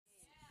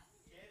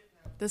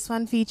This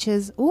one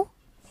features... Oh,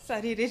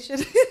 sorry,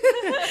 Richard.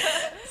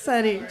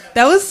 Sorry.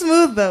 That was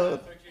smooth, though.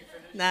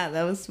 Nah,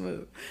 that was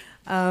smooth.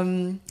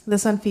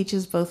 This one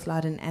features both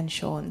Loudon and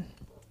Sean.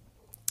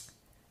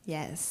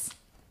 Yes.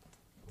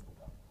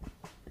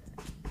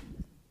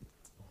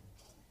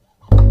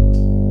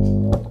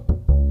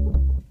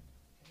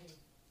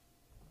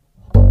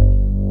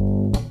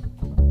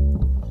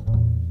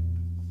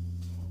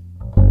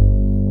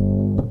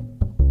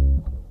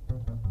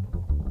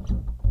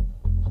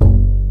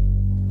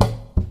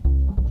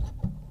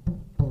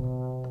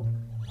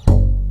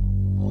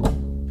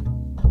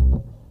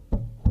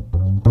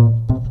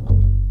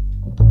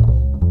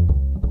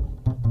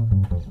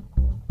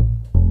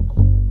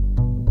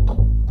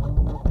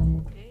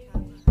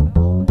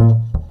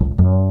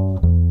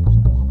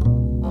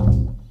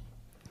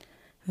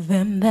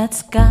 Them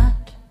that's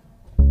got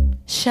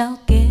shall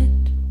get,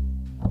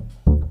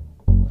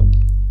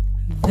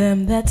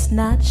 them that's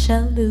not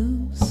shall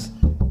lose.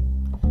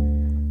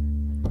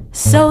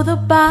 So the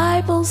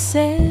Bible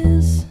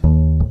says,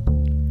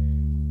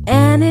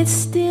 and it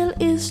still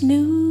is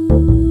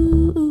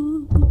news.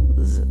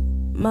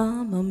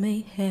 Mama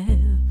may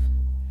have,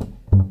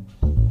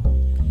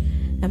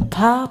 and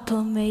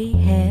Papa may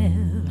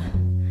have,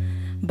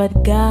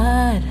 but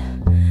God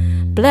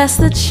bless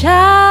the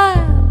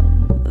child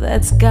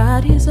that's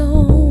got his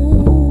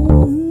own,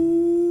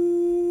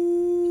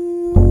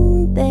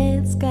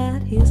 that's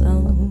got his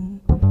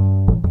own.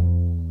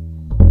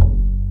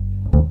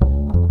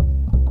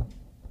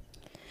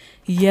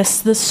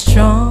 Yes, the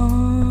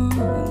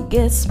strong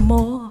gets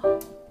more,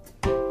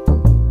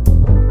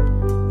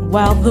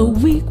 while the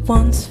weak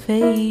ones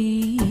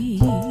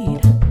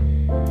fade.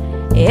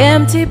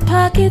 Empty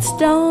pockets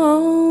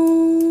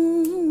don't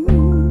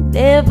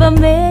ever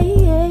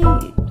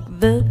make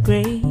the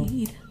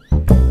grade.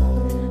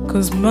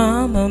 'Cause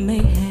Mama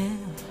may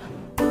have,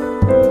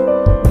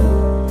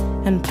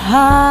 and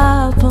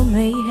Papa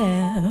may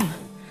have,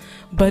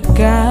 but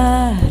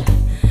God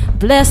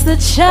bless the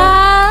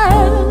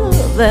child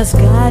that's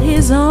got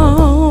his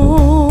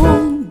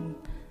own,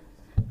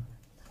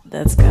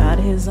 that's got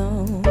his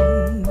own.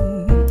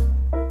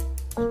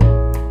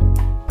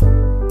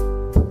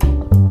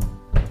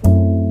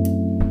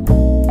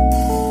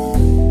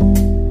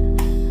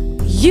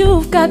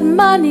 You've got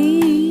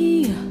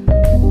money,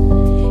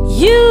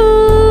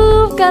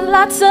 you've got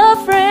lots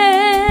of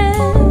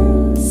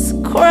friends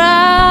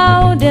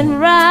crowding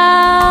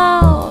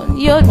round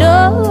your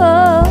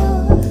door.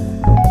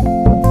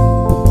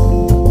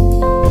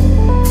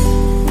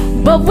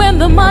 But when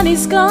the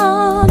money's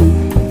gone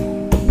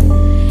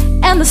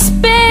and the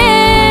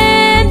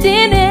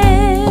spending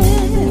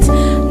ends,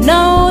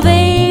 no,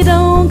 they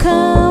don't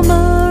come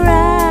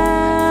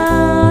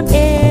around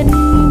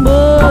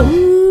anymore.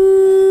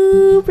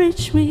 Ooh,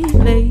 rich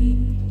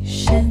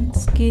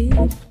relations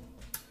give,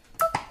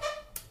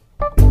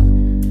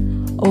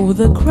 oh,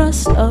 the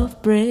crust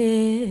of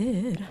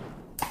bread.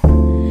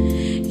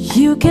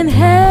 You can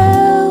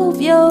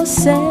help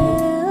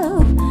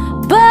yourself,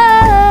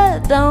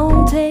 but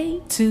don't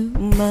take too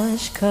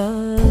much,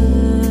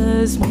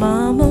 'cause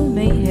Mama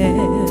may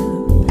have,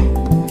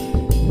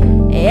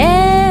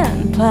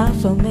 and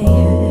Papa may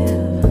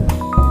have,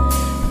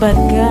 but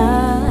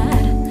God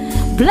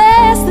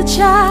bless the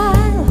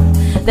child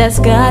that's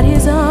got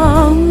his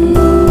own,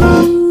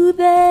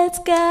 that's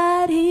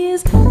got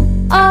his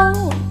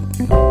own.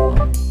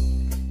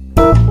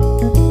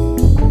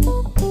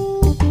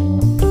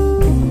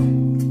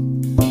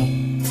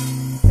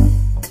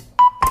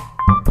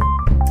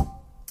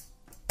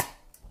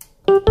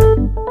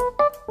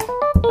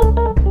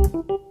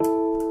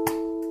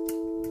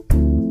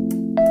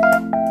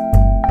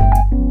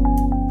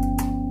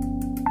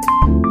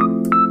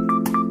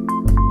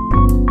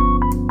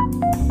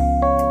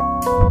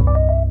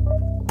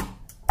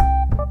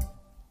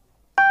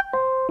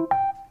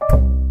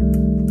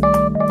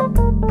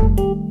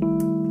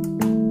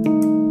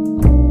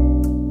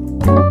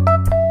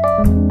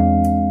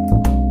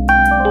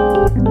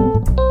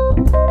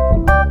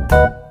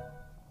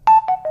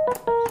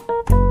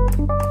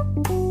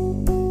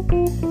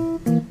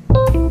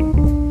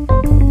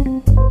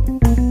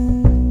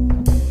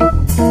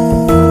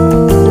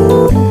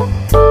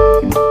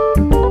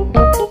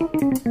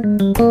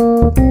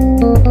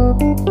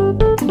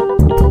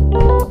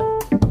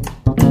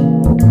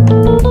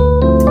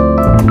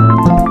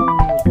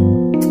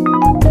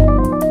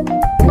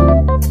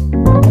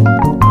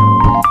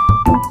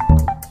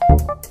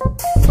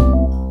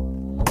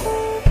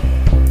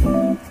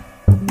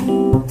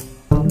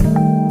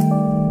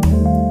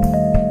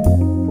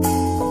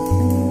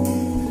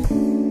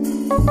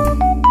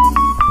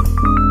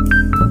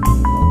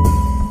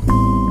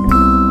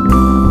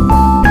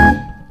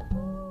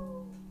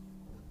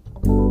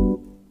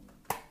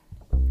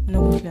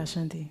 Nobuhle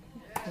Ashanti.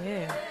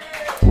 Yeah.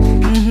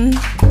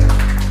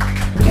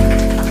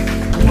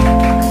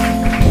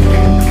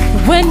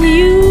 When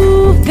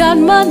you've got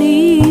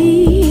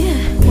money,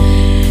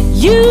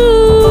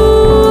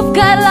 you've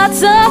got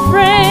lots of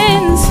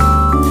friends.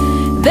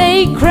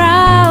 They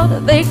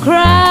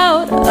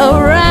crowd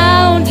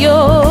around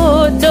your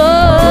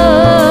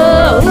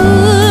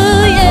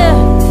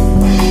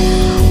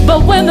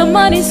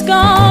money's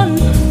gone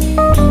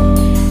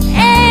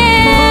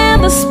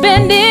and the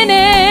spending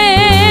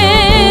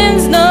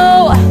ends.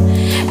 No,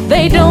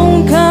 they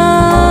don't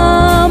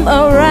come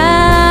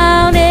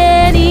around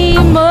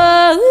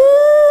anymore.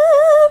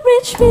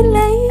 Rich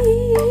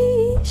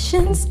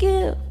relations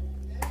give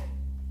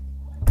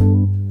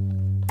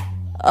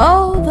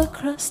all the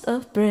crust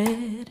of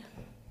bread.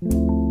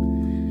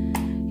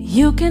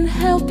 You can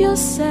help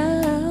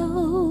yourself,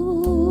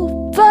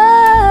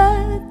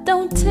 but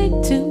don't take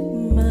too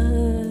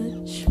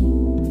much,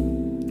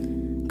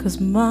 'cause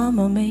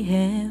mama may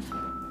have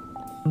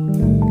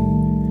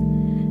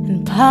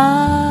and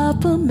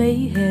papa may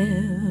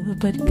have,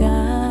 but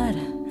God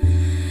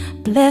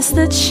bless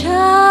the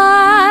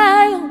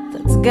child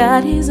that's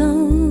got his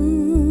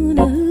own.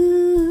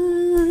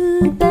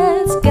 Ooh,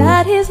 that's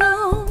got his own.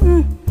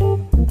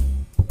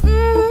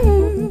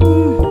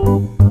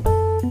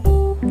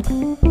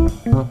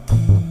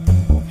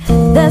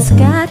 That's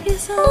got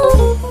his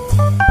own.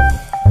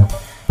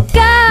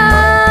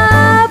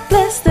 God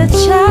bless the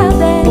child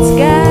that's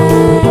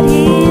got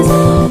his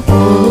own.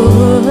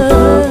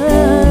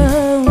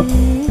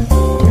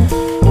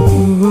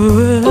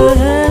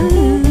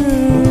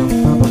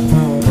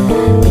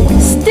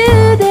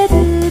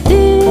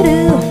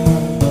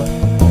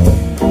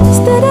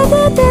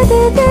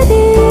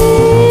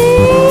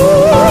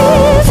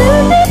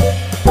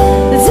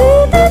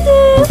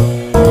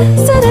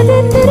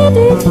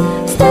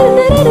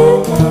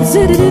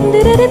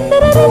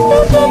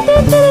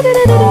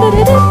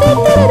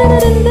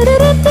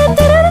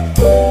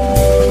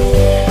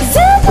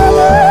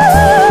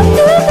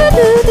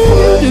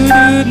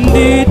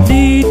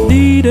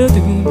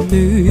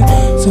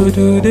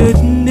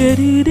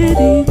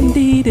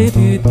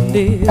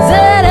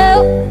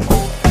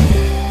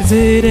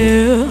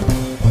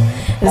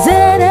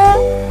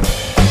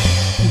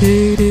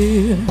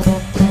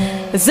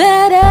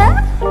 Zero.